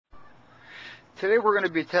Today we're going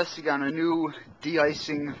to be testing on a new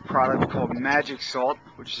de-icing product called Magic Salt,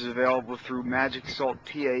 which is available through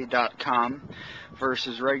magicsaltpa.com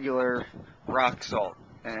versus regular rock salt.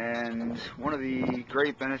 And one of the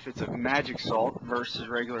great benefits of Magic Salt versus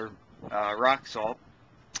regular rock salt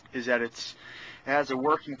is that it has a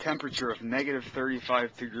working temperature of negative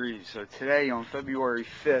 35 degrees. So today on February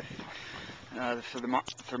 5th, the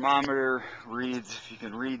thermometer reads, if you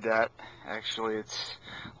can read that, actually it's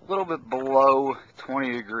a little bit below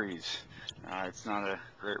 20 degrees. It's not a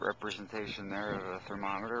great representation there of a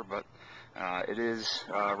thermometer, but it is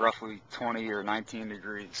roughly 20 or 19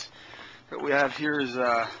 degrees. What we have here is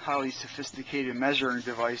a highly sophisticated measuring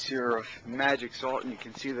device here of Magic Salt, and you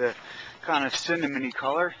can see the kind of cinnamony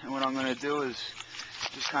color. And what I'm going to do is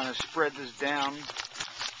just kind of spread this down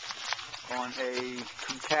on a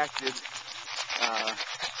compacted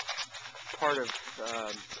part of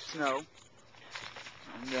snow,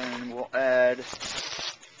 and then we'll add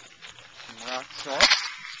some rock salt,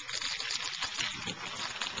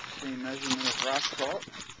 same measurement of rock salt,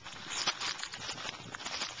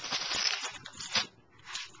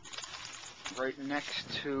 right next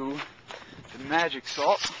to the Magic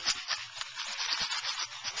Salt.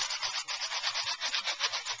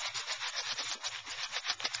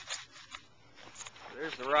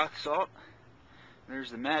 There's the rock salt.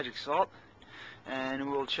 There's the Magic Salt, and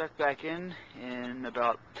we'll check back in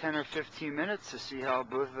about 10 or 15 minutes to see how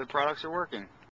both of the products are working.